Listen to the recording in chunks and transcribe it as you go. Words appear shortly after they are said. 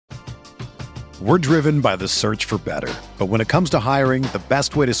We're driven by the search for better. But when it comes to hiring, the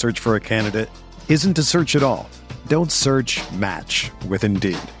best way to search for a candidate isn't to search at all. Don't search, match with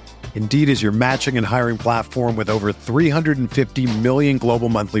Indeed. Indeed is your matching and hiring platform with over 350 million global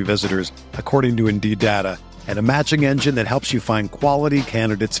monthly visitors, according to Indeed data, and a matching engine that helps you find quality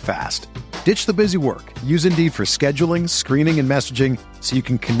candidates fast. Ditch the busy work. Use Indeed for scheduling, screening, and messaging so you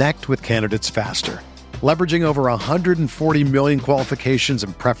can connect with candidates faster. Leveraging over 140 million qualifications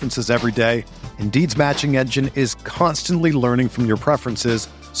and preferences every day, Indeed's matching engine is constantly learning from your preferences,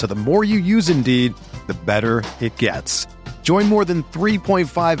 so the more you use Indeed, the better it gets. Join more than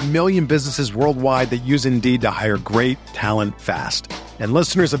 3.5 million businesses worldwide that use Indeed to hire great talent fast. And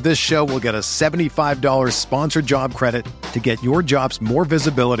listeners of this show will get a $75 sponsored job credit to get your jobs more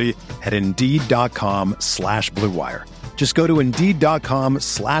visibility at Indeed.com/Blue Wire. Just go to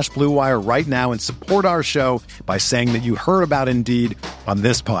Indeed.com/Blue Wire right now and support our show by saying that you heard about Indeed on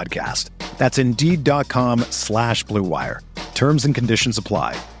this podcast. That's Indeed.com/Blue Wire. Terms and conditions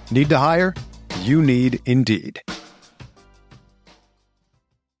apply. Need to hire? You need Indeed.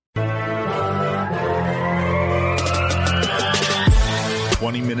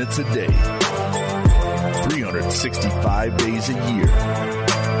 20 minutes a day, 365 days a year.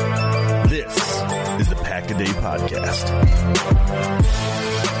 This is the Pack a Day Podcast.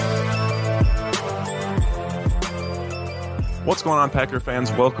 What's going on, Packer fans?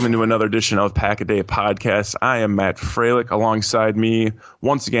 Welcome into another edition of Pack a Day Podcast. I am Matt Reynoldson. Alongside me,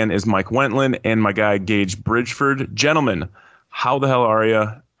 once again, is Mike Wentland and my guy, Gage Bridgeford. Gentlemen, how the hell are you?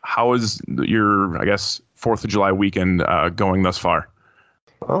 How is your, 4th of July weekend going thus far?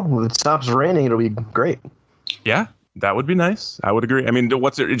 Well, if it stops raining, it'll be great. Yeah, that would be nice. I would agree. I mean,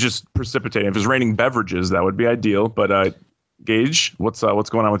 what's it? It's just precipitating. If it's raining beverages, that would be ideal. But Gage, what's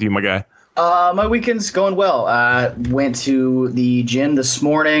going on with you, my guy? My weekend's going well. Went to the gym this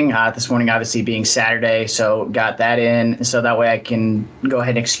morning. This morning, obviously, being Saturday, so got that in. So that way I can go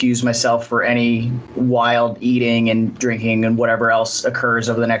ahead and excuse myself for any wild eating and drinking and whatever else occurs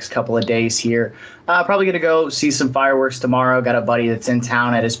over the next couple of days here. Probably going to go see some fireworks tomorrow. Got a buddy that's in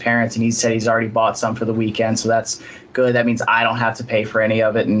town at his parents', and he said he's already bought some for the weekend, so that's good. That means I don't have to pay for any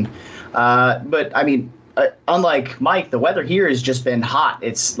of it. And but, I mean, unlike Mike, the weather here has just been hot.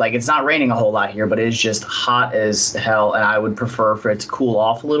 It's not raining a whole lot here, but it is just hot as hell, and I would prefer for it to cool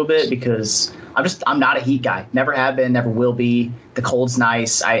off a little bit because I'm not a heat guy. Never have been, never will be. The cold's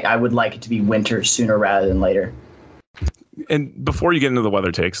nice. I would like it to be winter sooner rather than later. And before you get into the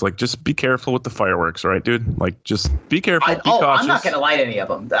weather takes, just be careful with the fireworks, all right, dude? Just be careful. Be cautious. I'm not going to light any of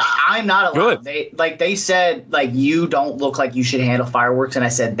them. I'm not allowed. Good. They said, you don't look like you should handle fireworks, and I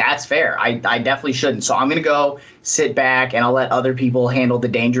said, that's fair. I definitely shouldn't. So I'm going to go sit back, and I'll let other people handle the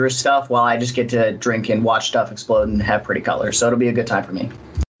dangerous stuff while I just get to drink and watch stuff explode and have pretty colors. So it'll be a good time for me.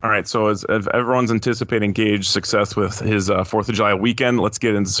 All right, so as everyone's anticipating Gage's success with his 4th of July weekend, let's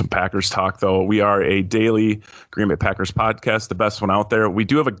get into some Packers talk, though. We are a daily Green Bay Packers podcast, the best one out there. We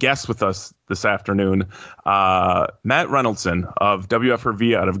do have a guest with us this afternoon, Matt Reynoldson of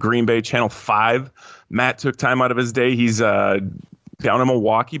WFRV out of Green Bay, Channel 5. Matt took time out of his day. He's down in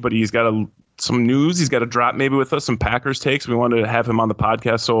Milwaukee, but he's got some news. He's got to drop maybe with us, some Packers takes. We wanted to have him on the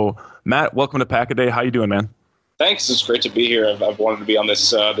podcast. So, Matt, welcome to Pack a Day. How you doing, man? Thanks. It's great to be here. I've wanted to be on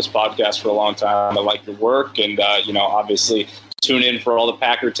this podcast for a long time. I like your work, and obviously tune in for all the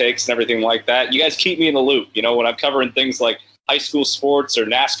Packer takes and everything like that. You guys keep me in the loop. When I'm covering things like high school sports or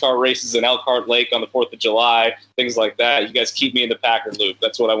NASCAR races in Elkhart Lake on the 4th of July, things like that. You guys keep me in the Packer loop.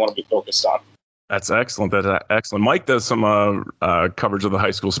 That's what I want to be focused on. That's excellent. That's excellent. Mike does some coverage of the high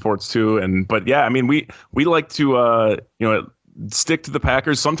school sports too, but yeah, I mean we like to stick to the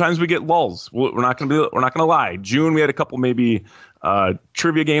Packers. Sometimes we get lulls. We're not gonna lie. June we had a couple maybe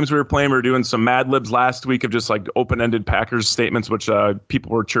trivia games we were playing. We were doing some Mad Libs last week of just open-ended Packers statements, which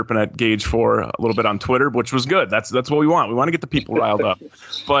people were chirping at Gage for a little bit on Twitter, which was good. That's what we want. We want to get the people riled up.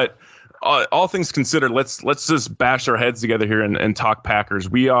 But all things considered, let's just bash our heads together here and talk Packers.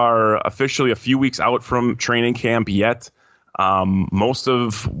 We are officially a few weeks out from training camp yet. Most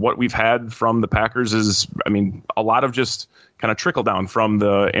of what we've had from the Packers is, a lot of just kind of trickle down from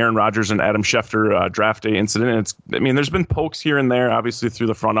the Aaron Rodgers and Adam Schefter draft day incident. There's been pokes here and there, obviously through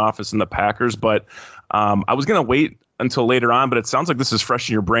the front office and the Packers, but I was going to wait until later on, but it sounds like this is fresh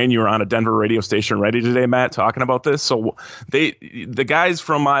in your brain. You were on a Denver radio station ready today, Matt, talking about this. So the guys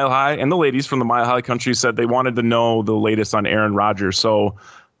from Mile High and the ladies from the Mile High country said they wanted to know the latest on Aaron Rodgers. So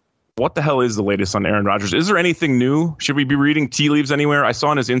what the hell is the latest on Aaron Rodgers? Is there anything new? Should we be reading tea leaves anywhere? I saw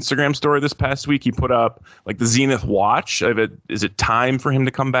on his Instagram story this past week he put up like the Zenith watch. Is it time for him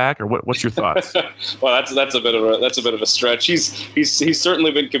to come back, or what's your thoughts? Well, that's a bit of a stretch. He's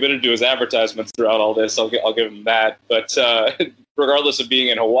certainly been committed to his advertisements throughout all this. I'll give him that. But regardless of being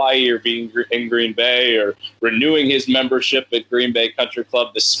in Hawaii or being in Green Bay or renewing his membership at Green Bay Country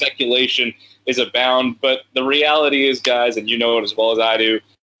Club, the speculation is abound. But the reality is, guys, and you know it as well as I do,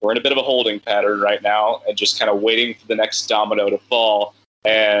 we're in a bit of a holding pattern right now and just kind of waiting for the next domino to fall.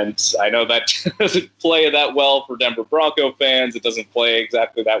 And I know that doesn't play that well for Denver Bronco fans. It doesn't play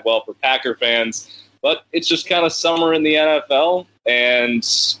exactly that well for Packer fans. But it's just kind of summer in the NFL, and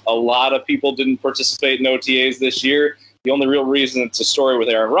a lot of people didn't participate in OTAs this year. The only real reason it's a story with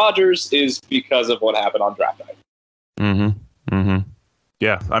Aaron Rodgers is because of what happened on draft night. Mm-hmm. Mm-hmm.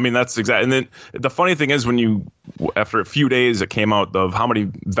 Yeah, I mean, that's exactly. And then the funny thing is, after a few days, it came out of how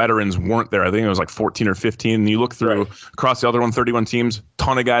many veterans weren't there. I think it was like 14 or 15. And you look through across the other 131 teams,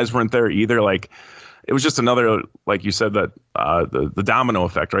 ton of guys weren't there either. Like, it was just another, like you said, that the domino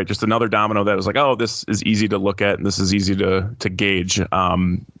effect, right? Just another domino that was like, oh, this is easy to look at and this is easy to gauge.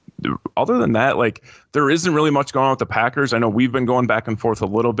 Other than that, like, there isn't really much going on with the Packers. I know we've been going back and forth a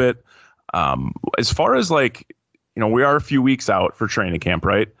little bit. As far as like, we are a few weeks out for training camp,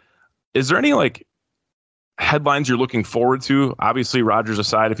 right? Is there any like headlines you're looking forward to? Obviously, Rodgers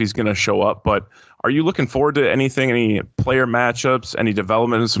aside, if he's going to show up, but are you looking forward to anything, any player matchups, any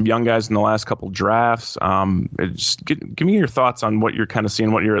development of some young guys in the last couple drafts? Just give me your thoughts on what you're kind of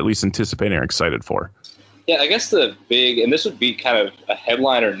seeing, what you're at least anticipating or excited for. Yeah, I guess the big, and this would be kind of a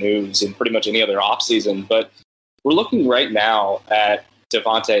headliner news in pretty much any other offseason, but we're looking right now at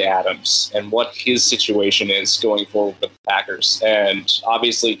Davante Adams and what his situation is going forward with the Packers. And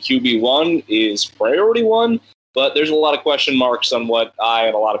obviously QB1 is priority one, but there's a lot of question marks on what I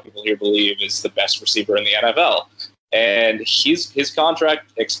and a lot of people here believe is the best receiver in the NFL. And his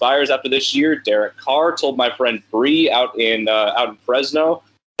contract expires after this year. Derek Carr told my friend Bree out in Fresno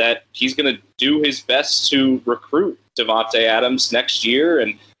that he's going to do his best to recruit Davante Adams next year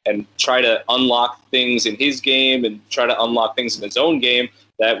and try to unlock things in his game and try to unlock things in his own game.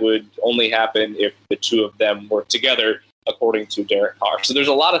 That would only happen if the two of them work together, according to Derek Carr. So there's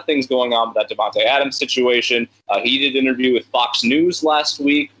a lot of things going on with that Davante Adams situation. He did an interview with Fox News last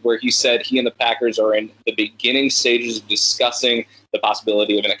week where he said he and the Packers are in the beginning stages of discussing the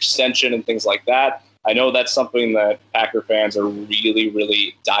possibility of an extension and things like that. I know that's something that Packer fans are really,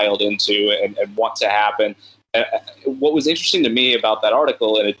 really dialed into and want to happen. What was interesting to me about that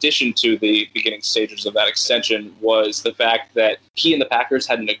article, in addition to the beginning stages of that extension, was the fact that he and the Packers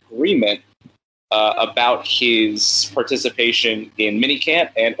had an agreement about his participation in minicamp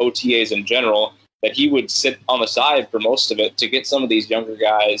and OTAs in general, that he would sit on the side for most of it to get some of these younger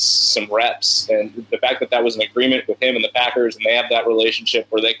guys some reps. And the fact that that was an agreement with him and the Packers, and they have that relationship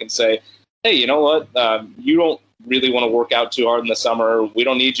where they can say, hey, you know what, you don't really want to work out too hard in the summer. We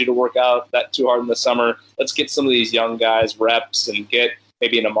don't need you to work out that too hard in the summer. Let's get some of these young guys reps and get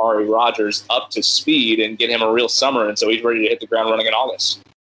maybe an Amari Rodgers up to speed and get him a real summer. And so he's ready to hit the ground running in August.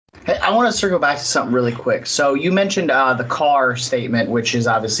 Hey, I want to circle back to something really quick. So you mentioned the Carr statement, which has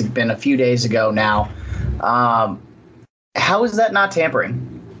obviously been a few days ago now. How is that not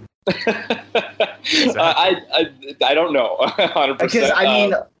tampering? I don't know. 100%. Because I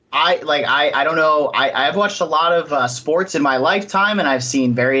mean, I don't know. I've watched a lot of sports in my lifetime, and I've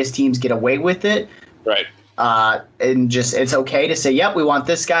seen various teams get away with it. Right. And just it's okay to say, yep, we want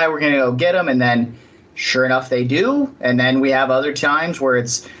this guy. We're going to go get him. And then sure enough, they do. And then we have other times where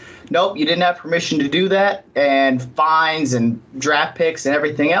it's, nope, you didn't have permission to do that, and fines and draft picks and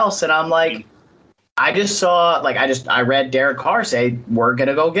everything else. And I'm like, I just saw, I read Derek Carr say, we're going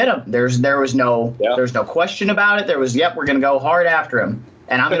to go get him. There was no question about it. There was, yep, we're going to go hard after him.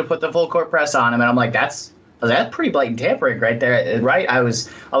 And I'm going to put the full court press on him. And I'm like, that's pretty blatant tampering right there, right? I was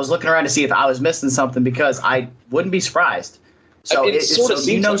looking around to see if I was missing something because I wouldn't be surprised. So,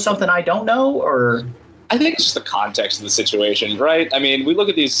 do you know something I don't know, or? I think it's just the context of the situation, right? I mean, we look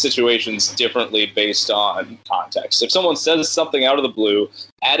at these situations differently based on context. If someone says something out of the blue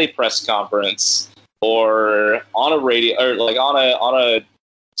at a press conference or on a radio or like on a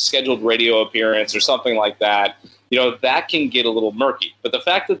scheduled radio appearance or something like that, that can get a little murky. But the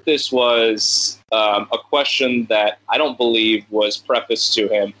fact that this was a question that I don't believe was prefaced to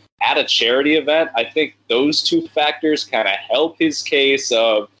him at a charity event, I think those two factors kind of help his case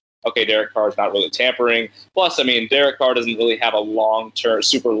of, okay, Derek Carr's not really tampering. Plus, I mean, Derek Carr doesn't really have a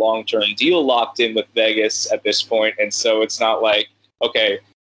super long-term deal locked in with Vegas at this point. And so it's not like, okay,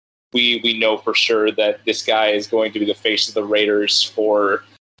 we know for sure that this guy is going to be the face of the Raiders for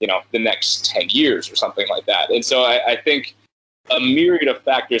the next 10 years or something like that. And so I think a myriad of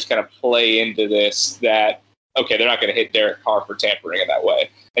factors kind of play into this that, okay, they're not going to hit Derek Carr for tampering in that way.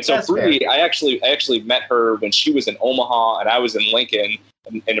 And so for me, I actually met her when she was in Omaha and I was in Lincoln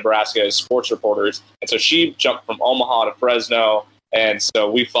in Nebraska as sports reporters. And so she jumped from Omaha to Fresno. And so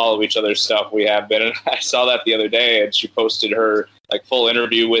we follow each other's stuff. We have been. And I saw that the other day, and she posted her like full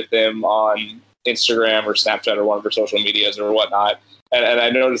interview with him on Instagram or Snapchat or one of her social medias or whatnot. And I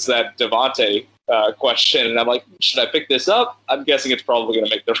noticed that Devontae question, and I'm like, should I pick this up? I'm guessing it's probably going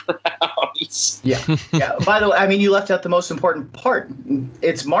to make the rounds. Yeah. By the way, I mean, you left out the most important part.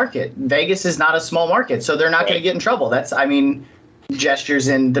 It's market. Vegas is not a small market, so they're not going to get in trouble. That's, gestures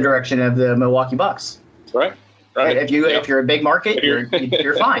in the direction of the Milwaukee Bucks. Right. If you're a big market,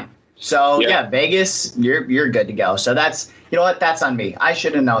 you're fine. So Vegas, you're good to go. So that's, you know what, that's on me. I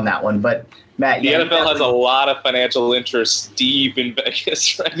should have known that one, but Matt, the NFL has a lot of financial interests deep in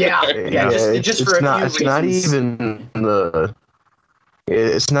Vegas. Right Just for a few reasons.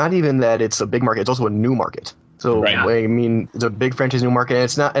 It's not even that it's a big market. It's also a new market. So it's a big franchise new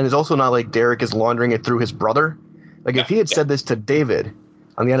market, and it's also not like Derek is laundering it through his brother. Like if he had said this to David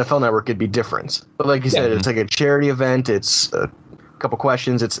on the NFL Network, it'd be different. But like you said, it's like a charity event. It's a couple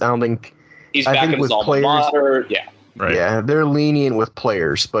questions. I don't think he's back in his alma mater. Yeah. Right. Yeah, they're lenient with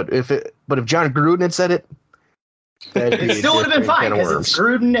players, but if John Gruden had said it, it still would have been fine because it's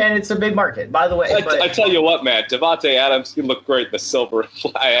Gruden and it's a big market. By the way, I tell you what, Matt, Devontae Adams can look great in the silver.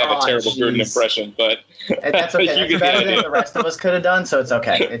 I have a terrible Gruden impression, but that's okay. That's better than the rest of us could have done, so it's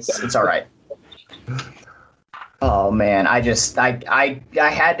okay. It's all right. Oh man, I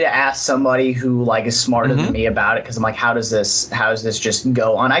had to ask somebody who is smarter than me about it because I'm like, how does this just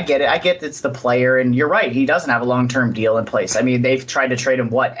go on? I get it. I get it's the player, and you're right. He doesn't have a long-term deal in place. I mean, they've tried to trade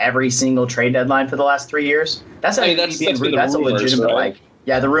him every single trade deadline for the last 3 years. That's a legitimate right?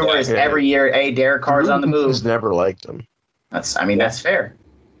 The rumor is every year, hey, Derek Carr's on the move. He's never liked him. That's fair.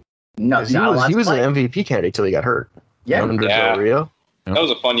 No, he was an MVP candidate till he got hurt. Yeah, under Del Rio. That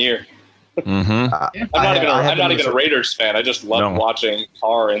was a fun year. Mm-hmm. I'm not even a Raiders fan. I just loved watching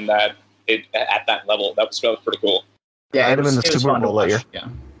Carr at that level. That was pretty cool. Yeah, I had him in the Super Bowl that year. Yeah,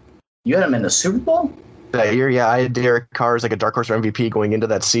 you had him in the Super Bowl that year. Yeah, I had Derek Carr as like a dark horse for MVP going into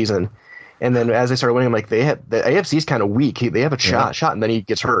that season, and then as they started winning, I'm like, the AFC's kind of weak. They have a shot, and then he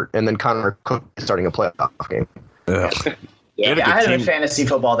gets hurt, and then Connor Cook is starting a playoff game. I had him in fantasy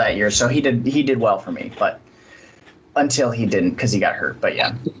football that year, so he did well for me, but until he didn't because he got hurt. But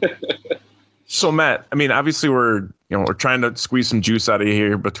yeah. So Matt, obviously we're trying to squeeze some juice out of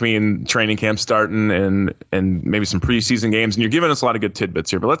here between training camp starting and maybe some preseason games, and you're giving us a lot of good tidbits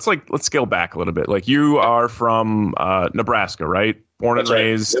here. But let's scale back a little bit. Like you are from Nebraska, right? Born and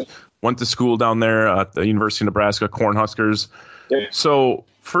raised, went to school down there at the University of Nebraska, Cornhuskers. Yeah. So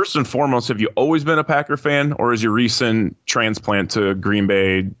first and foremost, have you always been a Packer fan, or has your recent transplant to Green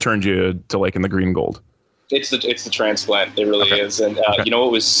Bay turned you to in the green and gold? It's the transplant. It really is. And, it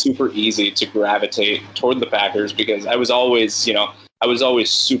was super easy to gravitate toward the Packers because I was always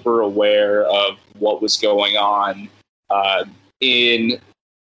super aware of what was going on I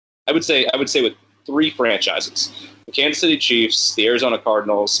would say with three franchises: the Kansas City Chiefs, the Arizona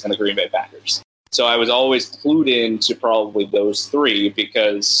Cardinals, and the Green Bay Packers. So I was always clued in to probably those three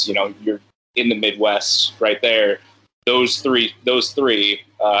because, you're in the Midwest right there.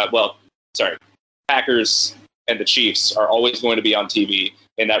 Packers and the Chiefs are always going to be on TV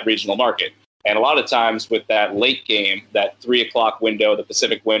in that regional market. And a lot of times with that late game, that 3 o'clock window, the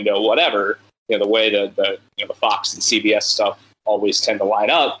Pacific window, whatever, the way the Fox and CBS stuff always tend to line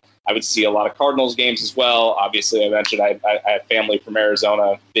up, I would see a lot of Cardinals games as well. Obviously, I mentioned I have family from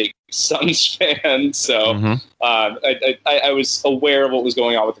Arizona, big Suns fan. So I was aware of what was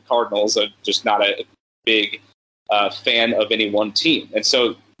going on with the Cardinals, just not a big fan of any one team. And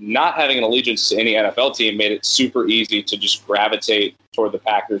so not having an allegiance to any NFL team made it super easy to just gravitate toward the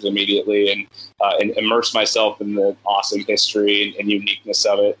Packers immediately and immerse myself in the awesome history and uniqueness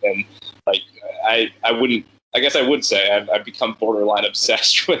of it. And I guess I would say I've become borderline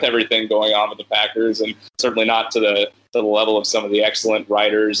obsessed with everything going on with the Packers, and certainly not to the level of some of the excellent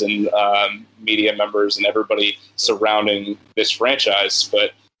writers and media members and everybody surrounding this franchise.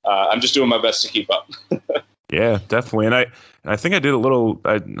 But I'm just doing my best to keep up. Yeah, definitely. And I think I did a little.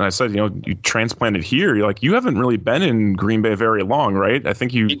 I said, you transplanted here. You haven't really been in Green Bay very long, right? I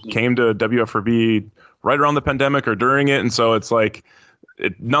think you came to WFRV right around the pandemic or during it, and so it's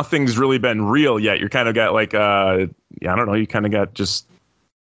nothing's really been real yet. You're kind of got I don't know. You kind of got just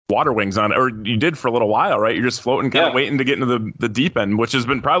water wings on it, or you did for a little while, right? You're just floating, kind of waiting to get into the deep end, which has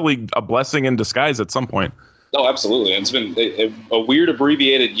been probably a blessing in disguise at some point. Oh, absolutely. It's been a weird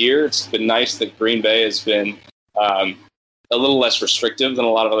abbreviated year. It's been nice that Green Bay has been a little less restrictive than a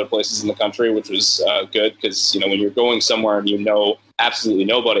lot of other places in the country, which was good because, when you're going somewhere and you know absolutely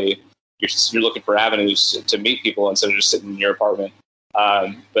nobody, you're looking for avenues to meet people instead of just sitting in your apartment.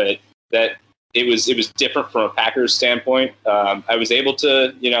 But that it was different from a Packers standpoint. I was able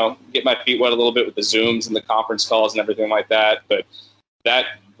to, get my feet wet a little bit with the Zooms and the conference calls and everything like that. But that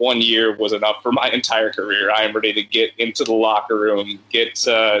 1 year was enough for my entire career. I am ready to get into the locker room, get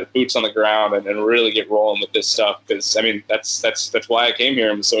boots on the ground, and really get rolling with this stuff. Because that's why I came here.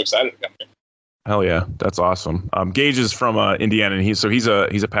 I'm so excited to come here. Hell yeah, that's awesome. Gage is from Indiana, and he's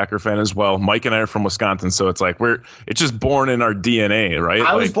a Packer fan as well. Mike and I are from Wisconsin, so it's like it's just born in our DNA, right?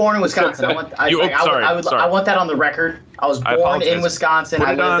 I was born in Wisconsin. I want that on the record. I was born in Wisconsin.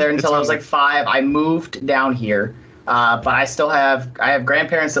 I lived there until I was like 5. I moved down here. But I have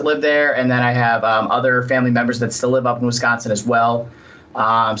grandparents that live there, and then I have other family members that still live up in Wisconsin as well.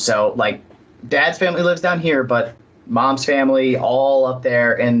 So like dad's family lives down here, but mom's family all up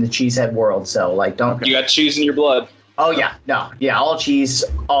there in the cheesehead world. So like you got cheese in your blood. Oh yeah, no, yeah, all cheese.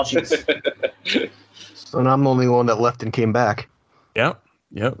 And I'm the only one that left and came back. Yep.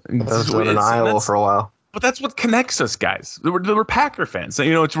 I was in Iowa for a while. But that's what connects us, guys. We're Packer fans.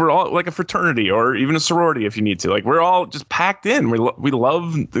 We're all like a fraternity or even a sorority if you need to. Like, we're all just packed in. We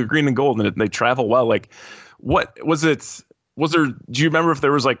love the green and gold, and they travel well. Like, what was it? Do you remember if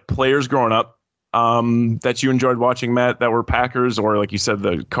there was like players growing up that you enjoyed watching, Matt, that were Packers, or like you said,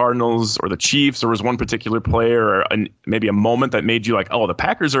 the Cardinals or the Chiefs, or was one particular player or maybe a moment that made you like, oh, the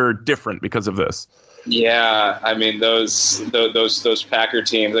Packers are different because of this? Yeah, I mean those Packer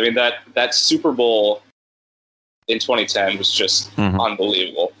teams. I mean that Super Bowl in 2010 was just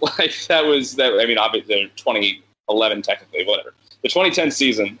unbelievable. Like that. I mean, obviously 2011 technically, whatever. The 2010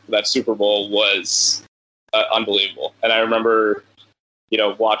 season, that Super Bowl was unbelievable, and I remember,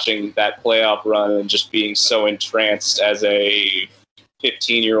 watching that playoff run and just being so entranced as a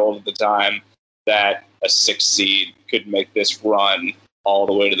 15-year-old at the time that a 6 seed could make this run all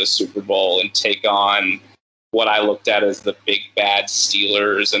the way to the Super Bowl and take on what I looked at as the big bad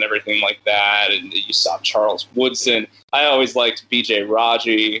Steelers and everything like that. And you saw Charles Woodson. I always liked BJ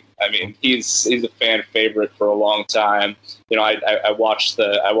Raji. I mean, he's a fan favorite for a long time. I watched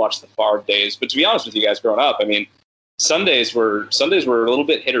the Favre days, but to be honest with you guys, growing up, I mean, Sundays were a little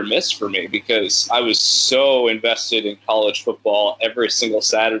bit hit or miss for me because I was so invested in college football every single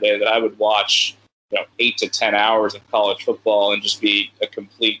Saturday that I would watch 8 to 10 hours of college football and just be a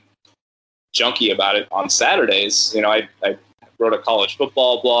complete junkie about it on Saturdays. I wrote a college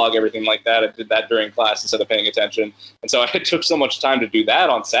football blog, everything like that. I did that during class instead of paying attention. And so I took so much time to do that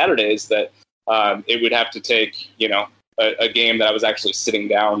on Saturdays that it would have to take, a game that I was actually sitting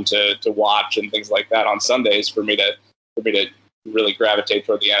down to watch and things like that on Sundays for me to really gravitate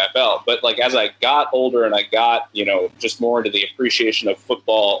toward the NFL. But like, as I got older and I got, just more into the appreciation of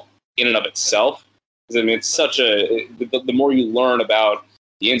football in and of itself, because I mean, it's the more you learn about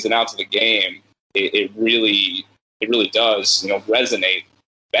the ins and outs of the game, it really does, resonate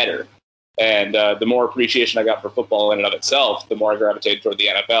better. And the more appreciation I got for football in and of itself, the more I gravitated toward the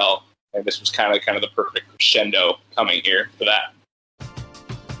NFL. And this was kind of the perfect crescendo coming here for that.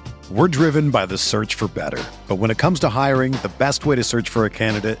 We're driven by the search for better. But when it comes to hiring, the best way to search for a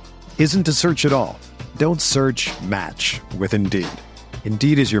candidate isn't to search at all. Don't search, match with Indeed.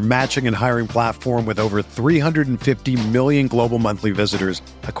 Indeed is your matching and hiring platform with over 350 million global monthly visitors,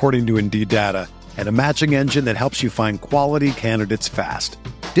 according to Indeed data, and a matching engine that helps you find quality candidates fast.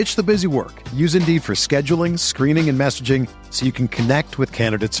 Ditch the busy work. Use Indeed for scheduling, screening, and messaging so you can connect with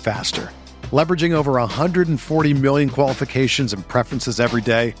candidates faster. Leveraging over 140 million qualifications and preferences every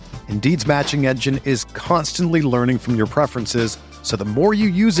day, Indeed's matching engine is constantly learning from your preferences, so the more you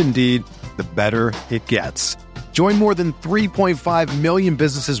use Indeed, the better it gets. Join more than 3.5 million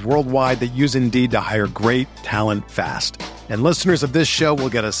businesses worldwide that use Indeed to hire great talent fast. And listeners of this show will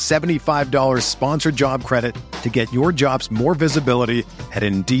get a $75 sponsored job credit to get your jobs more visibility at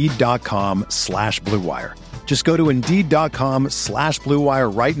Indeed.com/Blue Wire. Just go to Indeed.com/Blue Wire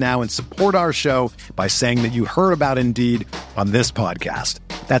right now and support our show by saying that you heard about Indeed on this podcast.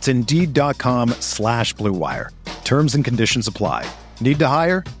 That's Indeed.com/Blue Wire. Terms and conditions apply. Need to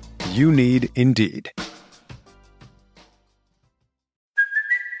hire? You need Indeed.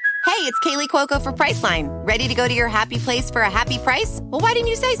 Hey, it's Kaylee Cuoco for Priceline. Ready to go to your happy place for a happy price? Well, why didn't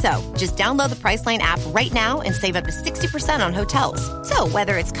you say so? Just download the Priceline app right now and save up to 60% on hotels. So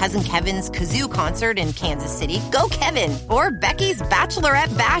whether it's Cousin Kevin's Kazoo Concert in Kansas City, go Kevin, or Becky's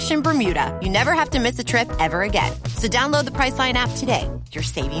Bachelorette Bash in Bermuda, you never have to miss a trip ever again. So download the Priceline app today. Your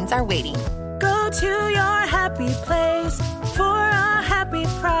savings are waiting. Go to your happy place for a happy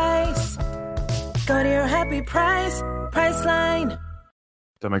price. Go to your happy price, Priceline.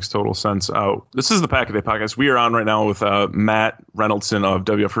 That makes total sense. This is the Pack a Day podcast. We are on right now with Matt Reynoldson of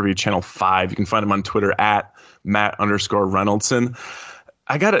WFRV Channel 5. You can find him on Twitter at Matt_Reynoldson.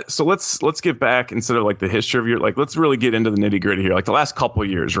 I got it. So let's get back instead of like the history of your, like, let's really get into the nitty gritty here. Like the last couple of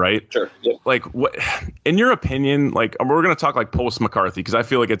years, right? Sure. Yeah. Like what, in your opinion, like we're going to talk like post McCarthy, because I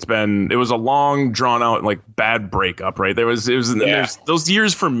feel like it was a long drawn out, like bad breakup, right? There's those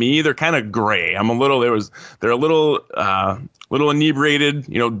years for me, they're kind of gray. They're a little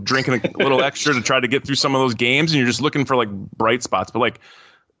inebriated, drinking a little extra to try to get through some of those games. And you're just looking for like bright spots, but like,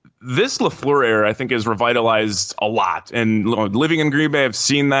 this LaFleur era, I think, has revitalized a lot. And living in Green Bay, I've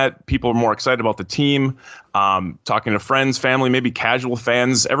seen that people are more excited about the team. Talking to friends, family, maybe casual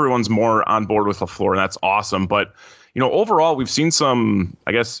fans, everyone's more on board with LaFleur, and that's awesome. But, overall, we've seen some,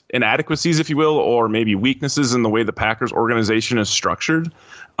 I guess, inadequacies, if you will, or maybe weaknesses in the way the Packers organization is structured.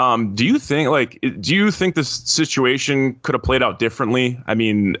 Do you think this situation could have played out differently? I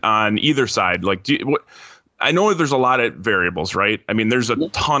mean, on either side, like, I know there's a lot of variables, right? I mean, there's a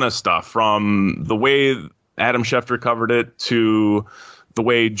ton of stuff from the way Adam Schefter covered it to the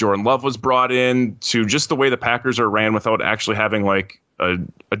way Jordan Love was brought in to just the way the Packers are ran without actually having like a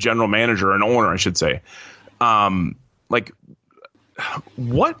general manager, an owner, I should say. Like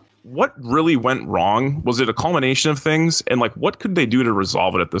what really went wrong? Was it a culmination of things? And like, what could they do to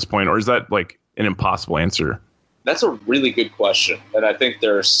resolve it at this point? Or is that like an impossible answer? That's a really good question. And I think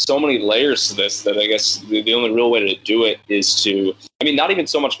there are so many layers to this that I guess the only real way to do it is to, not even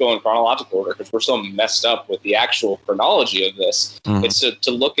so much go in chronological order, because we're so messed up with the actual chronology of this. Mm-hmm. It's to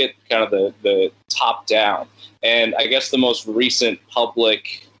look at kind of the top down. And I guess the most recent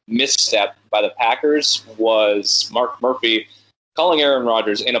public misstep by the Packers was Mark Murphy calling Aaron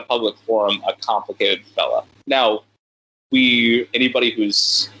Rodgers in a public forum a complicated fella. Now, anybody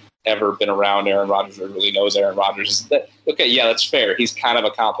who's ever been around Aaron Rodgers or really knows Aaron Rodgers, that's fair. He's kind of a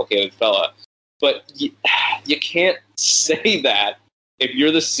complicated fella. But you can't say that if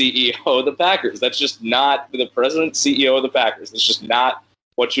you're the CEO of the Packers. That's just not the president, CEO of the Packers. It's just not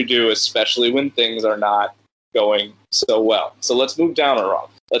what you do, especially when things are not going so well. So let's move down a rung.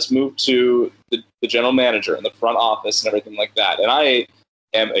 Let's move to the general manager and the front office and everything like that. And I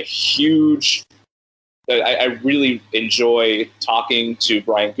am a huge... I really enjoy talking to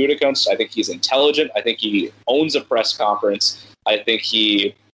Brian Gutekunst. I think he's intelligent. I think he owns a press conference. I think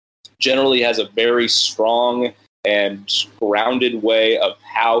he generally has a very strong and grounded way of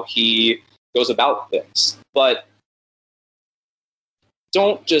how he goes about things. But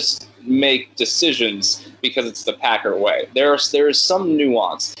don't just make decisions because it's the Packer way. There is some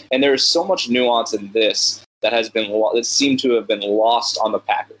nuance, and there is so much nuance in this that seemed to have been lost on the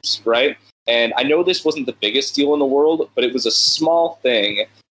Packers, right? And I know this wasn't the biggest deal in the world, but it was a small thing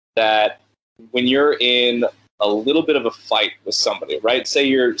that when you're in a little bit of a fight with somebody, right? Say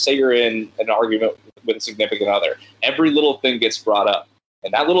you're in an argument with a significant other. Every little thing gets brought up.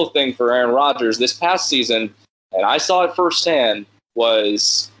 And that little thing for Aaron Rodgers this past season, and I saw it firsthand,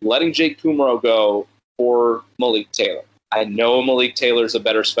 was letting Jake Kummerow go for Malik Taylor. I know Malik Taylor's a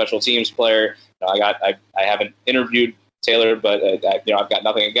better special teams player. I haven't interviewed Taylor, but I've got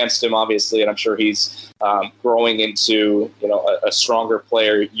nothing against him, obviously, and I'm sure he's growing into a stronger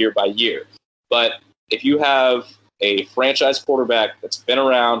player year by year. But if you have a franchise quarterback that's been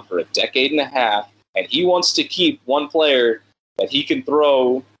around for a decade and a half, and he wants to keep one player that he can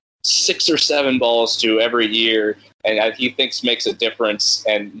throw 6 or 7 balls to every year, and that he thinks makes a difference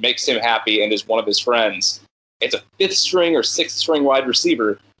and makes him happy and is one of his friends, it's a 5th string or 6th string wide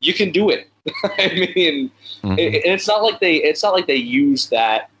receiver. You can do it. And it's not like they use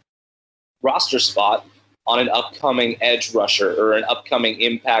that roster spot on an upcoming edge rusher or an upcoming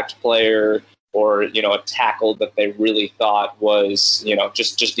impact player or a tackle that they really thought was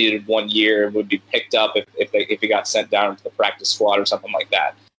just needed 1 year and would be picked up if he got sent down to the practice squad or something like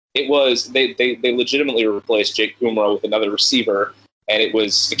that. It was they legitimately replaced Jake Kummerow with another receiver, and it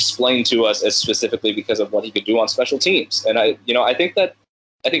was explained to us as specifically because of what he could do on special teams. And I think that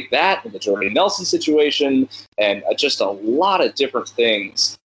and the Jordy Nelson situation and just a lot of different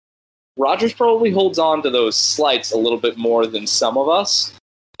things, Rodgers probably holds on to those slights a little bit more than some of us.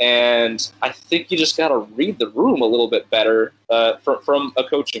 And I think you just got to read the room a little bit better from a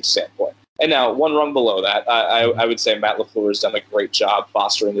coaching standpoint. And now, one rung below that, I would say Matt LaFleur has done a great job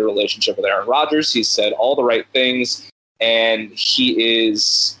fostering the relationship with Aaron Rodgers. He's said all the right things, and he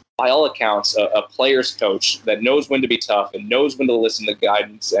is, by all accounts, a player's coach that knows when to be tough and knows when to listen to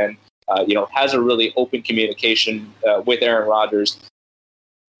guidance and has a really open communication with Aaron Rodgers.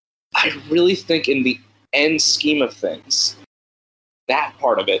 I really think in the end scheme of things, that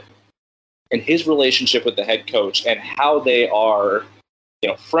part of it and his relationship with the head coach and how they are,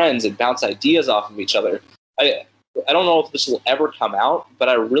 friends and bounce ideas off of each other. I don't know if this will ever come out, but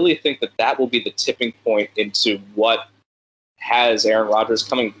I really think that will be the tipping point into what has Aaron Rodgers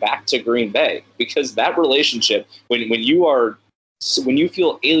coming back to Green Bay, because that relationship, when you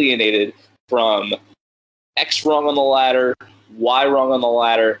feel alienated from X rung on the ladder, Y rung on the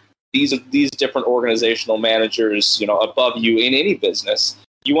ladder, these different organizational managers, above you in any business,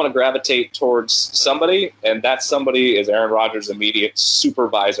 you want to gravitate towards somebody, and that somebody is Aaron Rodgers' immediate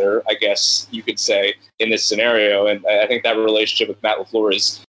supervisor, I guess you could say, in this scenario. And I think that relationship with Matt LaFleur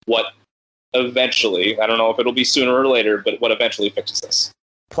is what eventually, I don't know if it'll be sooner or later, but what eventually fixes this.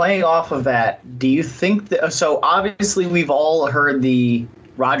 Playing off of that, do you think that, so obviously we've all heard the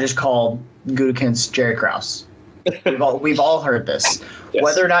Rodgers called Gutekunst Jerry Krause. We've all heard this. Yes.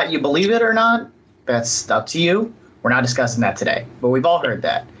 Whether or not you believe it or not, that's up to you. We're not discussing that today, but we've all heard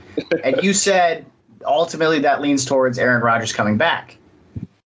that. And you said ultimately that leans towards Aaron Rodgers coming back.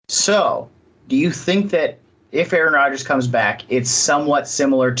 So do you think that if Aaron Rodgers comes back, it's somewhat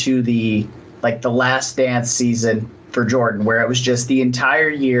similar to the Last Dance season for Jordan, where it was just the entire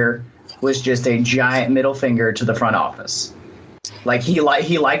year was just a giant middle finger to the front office? Like he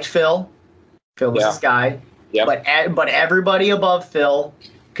liked Phil. Phil was his guy. Yep. But everybody above Phil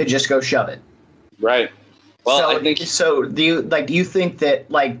could just go shove it. Right. Well, so, I think so. Do you think that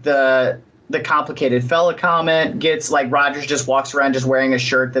the complicated fella comment gets Rodgers just walks around just wearing a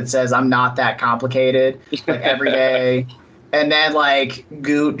shirt that says "I'm not that complicated" every day, and then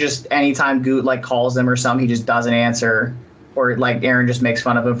Goot just anytime Goot calls him or something, he just doesn't answer, or Aaron just makes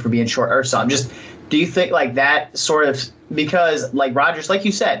fun of him for being short or something. Just do you think that sort of, because Rodgers, like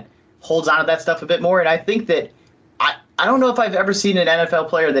you said, holds on to that stuff a bit more, and I think that. I don't know if I've ever seen an NFL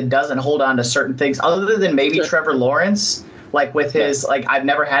player that doesn't hold on to certain things, other than maybe Trevor Lawrence, with his I've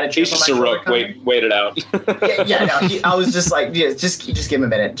never had a chip on my shoulder. Wait it out. I was just just give him a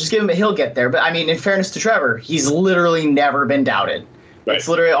minute, just give him. He'll get there. But I mean, in fairness to Trevor, he's literally never been doubted. Right. It's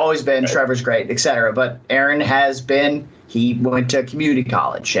literally always been Trevor's great, etc. But Aaron has been. He went to community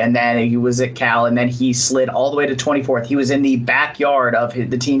college, and then he was at Cal, and then he slid all the way to 24th. He was in the backyard of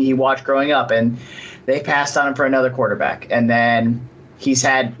the team he watched growing up, and they passed on him for another quarterback. And then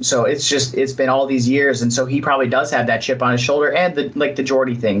it's been all these years. And so he probably does have that chip on his shoulder, and the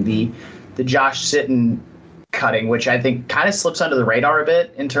Jordy thing, the Josh Sitton cutting, which I think kind of slips under the radar a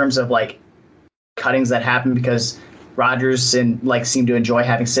bit in terms of cuttings that happen because Rodgers seemed to enjoy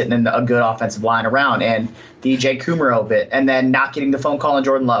having Sitton in a good offensive line around, and the Jay Kumaro bit, and then not getting the phone call on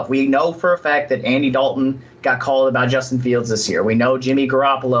Jordan Love. We know for a fact that Andy Dalton got called about Justin Fields this year. We know Jimmy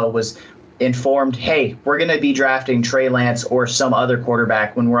Garoppolo was informed, hey, we're going to be drafting Trey Lance or some other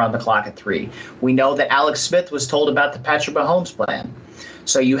quarterback when we're on the clock at 3. We know that Alex Smith was told about the Patrick Mahomes plan.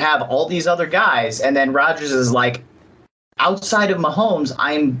 So you have all these other guys, and then Rodgers is outside of Mahomes,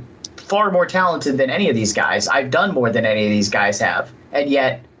 I'm far more talented than any of these guys. I've done more than any of these guys have, and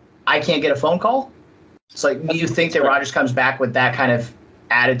yet I can't get a phone call? So do you think that Rodgers comes back with that kind of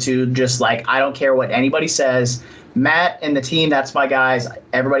attitude, just I don't care what anybody says, Matt and the team, that's my guys.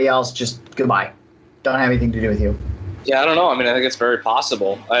 Everybody else, just goodbye. Don't have anything to do with you. Yeah, I don't know. I mean, I think it's very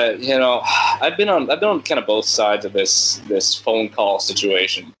possible. I've been on kind of both sides of this phone call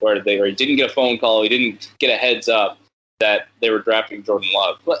situation where he didn't get a phone call, he didn't get a heads up that they were drafting Jordan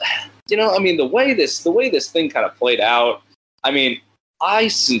Love. But I mean, the way this thing kind of played out, I mean, I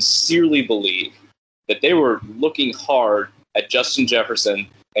sincerely believe that they were looking hard at Justin Jefferson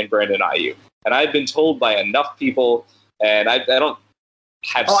and Brandon Ayuk. And I've been told by enough people, and I don't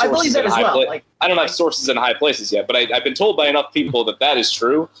have sources in high places. I don't have sources in high places yet, but I've been told by enough people that is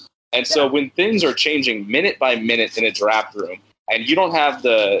true. And so when things are changing minute by minute in a draft room, and you don't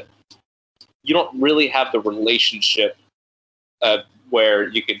really have the relationship where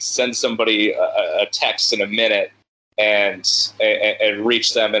you can send somebody a text in a minute and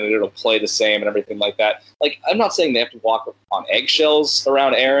reach them, and it'll play the same and everything like that. I'm not saying they have to walk on eggshells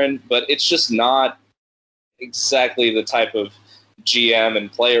around Aaron, but it's just not exactly the type of GM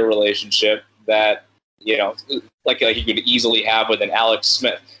and player relationship that, you could easily have with an Alex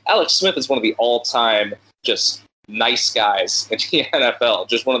Smith. Alex Smith is one of the all-time just nice guys in the NFL.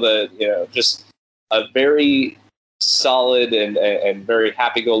 Just one of the, just a very solid and very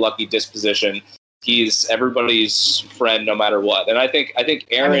happy-go-lucky disposition. he's everybody's friend no matter what. And I think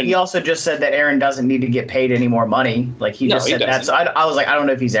Aaron. I mean, he also just said that Aaron doesn't need to get paid any more money. Like he just said that. So I was like, I don't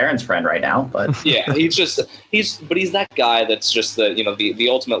know if he's Aaron's friend right now, but yeah, he's that guy that's just the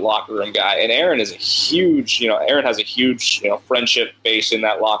ultimate locker room guy. And Aaron is a huge, Aaron has a huge, friendship base in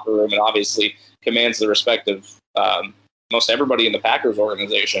that locker room, and obviously commands the respect of most everybody in the Packers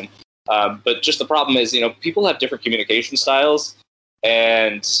organization. But just the problem is, people have different communication styles,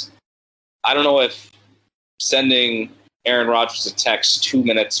 and I don't know if sending Aaron Rodgers a text 2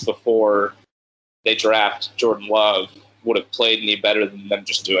 minutes before they draft Jordan Love would have played any better than them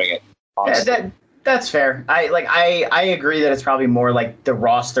just doing it. Yeah, that's fair. I agree that it's probably more like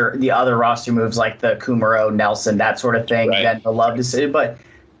the other roster moves, like the Kumaro, Nelson, that sort of thing, than the Love decision. But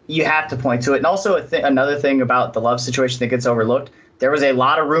you have to point to it. And also another thing about the Love situation that gets overlooked, there was a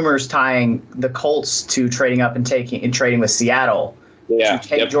lot of rumors tying the Colts to trading up and trading with Seattle to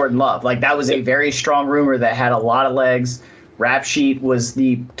take Jordan Love. Like that was a very strong rumor that had a lot of legs. Rap Sheet was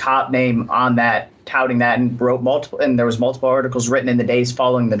the top name on that, touting that, and there was multiple articles written in the days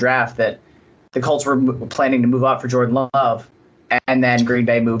following the draft that the Colts were planning to move up for Jordan Love, and then Green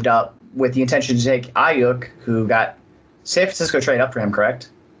Bay moved up with the intention to take Ayuk, who got San Francisco trade up for him, correct?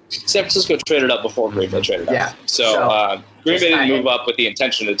 San Francisco traded up before Green Bay traded up. Yeah. So Green Bay didn't move up with the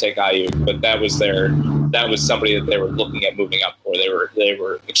intention to take Ayuk, but that was somebody that they were looking at moving up for. They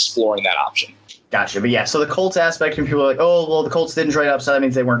were exploring that option. Gotcha. But yeah, so the Colts aspect, and people are like, oh, well, the Colts didn't trade up, so that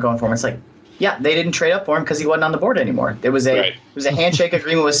means they weren't going for him. It's like, yeah, they didn't trade up for him because he wasn't on the board anymore. It was a handshake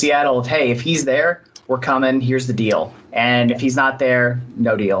agreement with Seattle of, hey, if he's there, we're coming. Here's the deal. And if he's not there,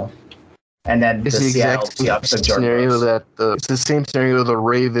 no deal. And then it's the exact scenario it's the same scenario the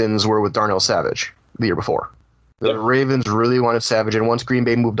Ravens were with Darnell Savage the year before. The Ravens really wanted Savage, and once Green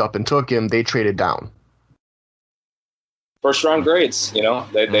Bay moved up and took him, they traded down. First round grades,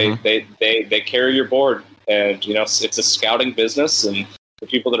 they carry your board, and it's a scouting business, and the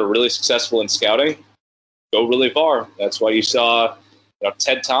people that are really successful in scouting go really far. That's why you saw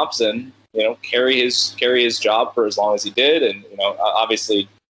Ted Thompson carry his job for as long as he did, and obviously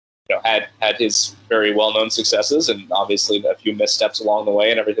had his very well-known successes and obviously a few missteps along the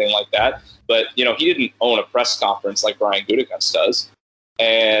way and everything like that. But, he didn't own a press conference like Brian Gutekunst does.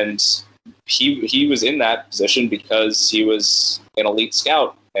 And he was in that position because he was an elite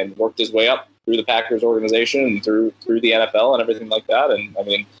scout and worked his way up through the Packers organization and through the NFL and everything like that. And I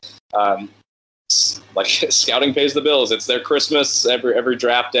mean, scouting pays the bills. It's their Christmas every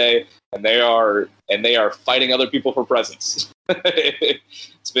draft day, and they are fighting other people for presents.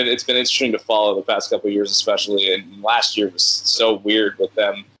 It's been interesting to follow the past couple of years, especially, and last year was so weird with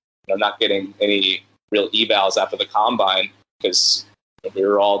them not getting any real evals after the combine because the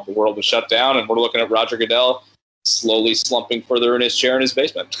world was shut down, and we're looking at Roger Goodell slowly slumping further in his chair in his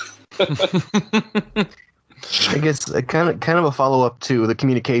basement. I guess kind of a follow up to the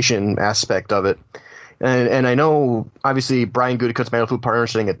communication aspect of it. And I know, obviously, Brian Gutekunst, Matt LaFleur partner,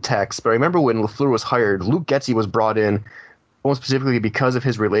 sending a text, but I remember when LaFleur was hired, Luke Getsy was brought in almost specifically because of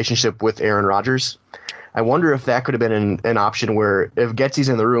his relationship with Aaron Rodgers. I wonder if that could have been an option where if Getsy's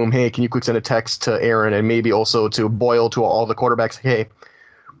in the room, hey, can you quick send a text to Aaron and maybe also to Boyle, to all the quarterbacks, hey,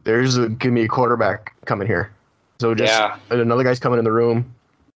 there's going to be a quarterback coming here. So another guy's coming in the room.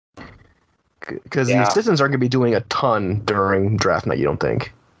 Because the assistants aren't going to be doing a ton during draft night, you don't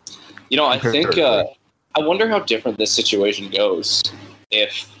think? I think I wonder how different this situation goes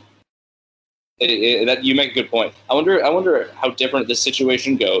if that you make a good point. I wonder how different this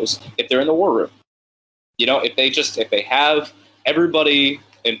situation goes if they're in the war room. If they have everybody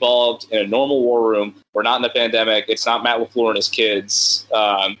involved in a normal war room, we're not in the pandemic. It's not Matt LaFleur and his kids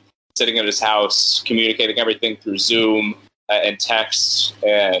sitting at his house, communicating everything through Zoom and text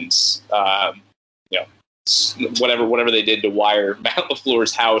and whatever they did to wire Matt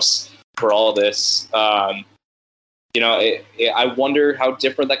LaFleur's house for all of this. I wonder how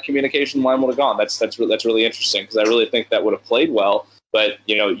different that communication line would have gone. That's really interesting because I really think that would have played well. But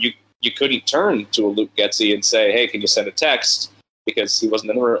you couldn't turn to a Luke Getsy and say, "Hey, can you send a text?" because he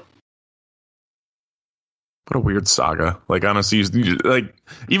wasn't in the room. What a weird saga. Like, honestly, like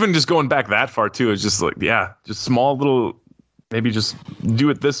even just going back that far too, it's just like, just small little. Maybe just do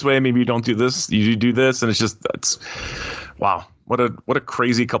it this way. Maybe you don't do this. You do this, and it's wow. What a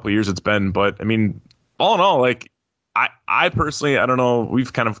crazy couple of years it's been. But I mean, all in all, like I personally, I don't know.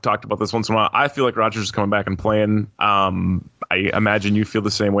 We've kind of talked about this once in a while. I feel like Rodgers is coming back and playing. I imagine you feel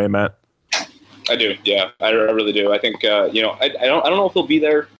the same way, Matt. I do. Yeah, I really do. I think I don't know if he'll be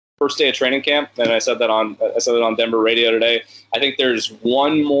there first day of training camp. And I said that on Denver radio today. I think there's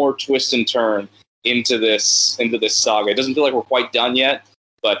one more twist and turn into this saga. It doesn't feel like we're quite done yet,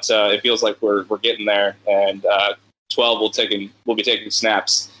 but it feels like we're getting there. And 12 will be taking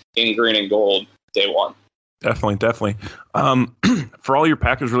snaps in green and gold day one. Definitely. For all your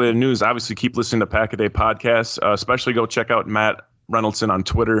Packers-related news, obviously keep listening to Pack a Day podcast. Especially go check out Matt Reynoldson on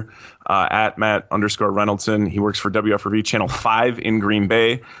Twitter, at Matt_Reynoldson. He works for WFRV Channel 5 in Green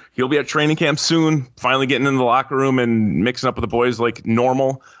Bay. He'll be at training camp soon, finally getting in the locker room and mixing up with the boys like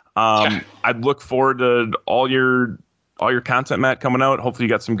normal. I'd look forward to all your content, Matt, coming out. Hopefully you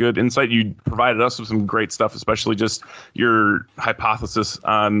got some good insight. You provided us with some great stuff, especially just your hypothesis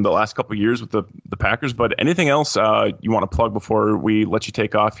on the last couple of years with the Packers. But anything else you want to plug before we let you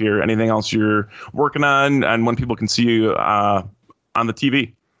take off here? Anything else you're working on and when people can see you on the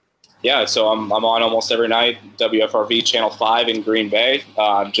TV? Yeah, so I'm on almost every night, WFRV Channel 5 in Green Bay.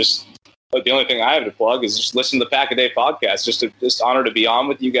 But the only thing I have to plug is just listen to the Pack a Day podcast. Just honor to be on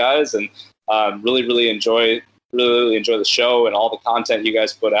with you guys, and really enjoy the show and all the content you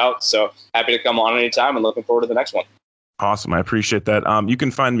guys put out. So happy to come on anytime and looking forward to the next one. Awesome. I appreciate that. You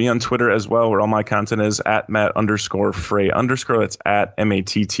can find me on Twitter as well, where all my content is at Matt_Frey_. That's at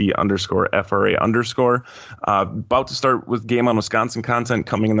MATT_FRA_. About to start with Game on Wisconsin content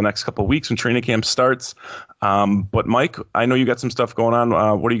coming in the next couple of weeks when training camp starts. But Mike, I know you got some stuff going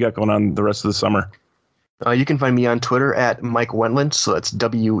on. What do you got going on the rest of the summer? You can find me on Twitter at Mike Wendlandt, so that's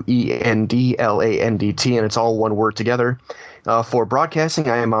WENDLANDT, and it's all one word together. For broadcasting,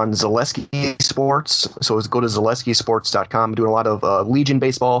 I am on Zaleski Sports, so go to ZaleskiSports.com. I'm doing a lot of Legion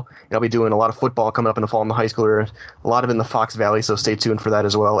baseball, and I'll be doing a lot of football coming up in the fall in the high schooler, a lot of it in the Fox Valley, so stay tuned for that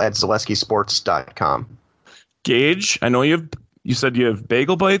as well at ZaleskiSports.com. Gage, I know you said you have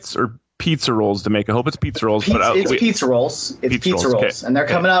bagel bites or pizza rolls to make. I hope it's pizza rolls. It's pizza rolls. It's pizza rolls. Okay. And they're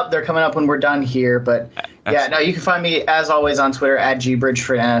coming up. They're coming up when we're done here. But yeah, no, you can find me as always on Twitter at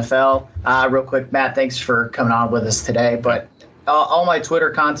GBridgefordNFL. Real quick, Matt, thanks for coming on with us today. But all my Twitter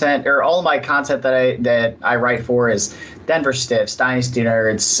content, or all of my content that I write for, is Denver Stiffs, Dynasty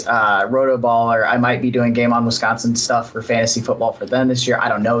Nerds, Roto Baller. I might be doing Game on Wisconsin stuff for fantasy football for them this year. I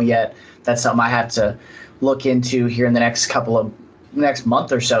don't know yet. That's something I have to look into here in the next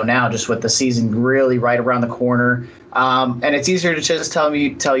month or so now, just with the season really right around the corner. And it's easier to just tell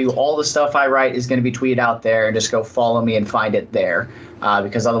you all the stuff I write is going to be tweeted out there, and just go follow me and find it there,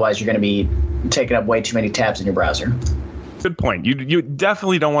 because otherwise you're going to be taking up way too many tabs in your browser. Good point. You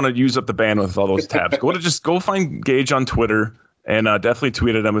definitely don't want to use up the bandwidth with all those tabs. Go find Gage on Twitter and definitely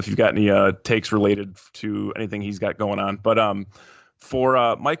tweet at him if you've got any takes related to anything he's got going on. But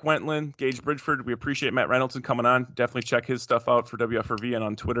for Mike Wendlandt, Gage Bridgeford, we appreciate Matt Reynoldson coming on. Definitely check his stuff out for WFRV and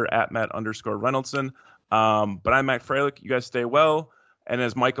on Twitter at Matt_Reynoldson. But I'm Matt Freilich. You guys stay well. And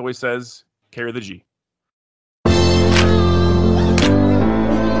as Mike always says, carry the G.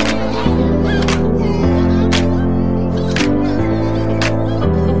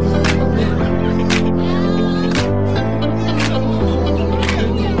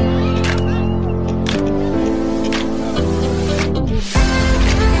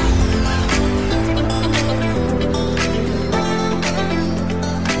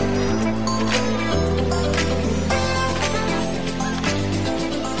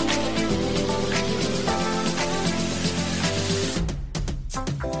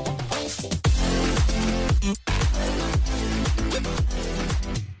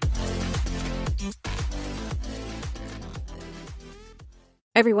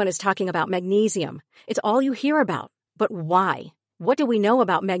 Everyone is talking about magnesium. It's all you hear about. But why? What do we know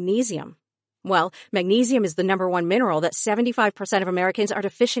about magnesium? Well, magnesium is the number one mineral that 75% of Americans are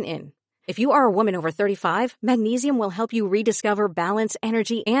deficient in. If you are a woman over 35, magnesium will help you rediscover balance,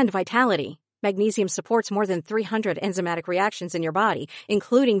 energy, and vitality. Magnesium supports more than 300 enzymatic reactions in your body,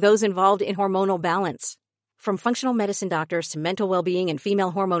 including those involved in hormonal balance. From functional medicine doctors to mental well-being and female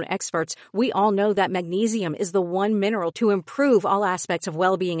hormone experts, we all know that magnesium is the one mineral to improve all aspects of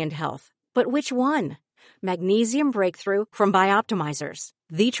well-being and health. But which one? Magnesium Breakthrough from Bioptimizers,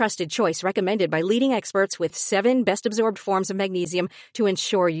 the trusted choice recommended by leading experts with 7 best-absorbed forms of magnesium to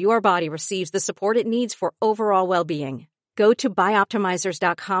ensure your body receives the support it needs for overall well-being. Go to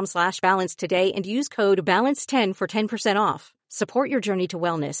bioptimizers.com/balance today and use code BALANCE10 for 10% off. Support your journey to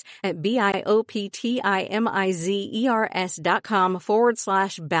wellness at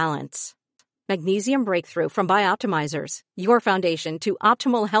bioptimizers.com/balance. Magnesium Breakthrough from Bioptimizers, your foundation to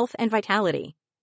optimal health and vitality.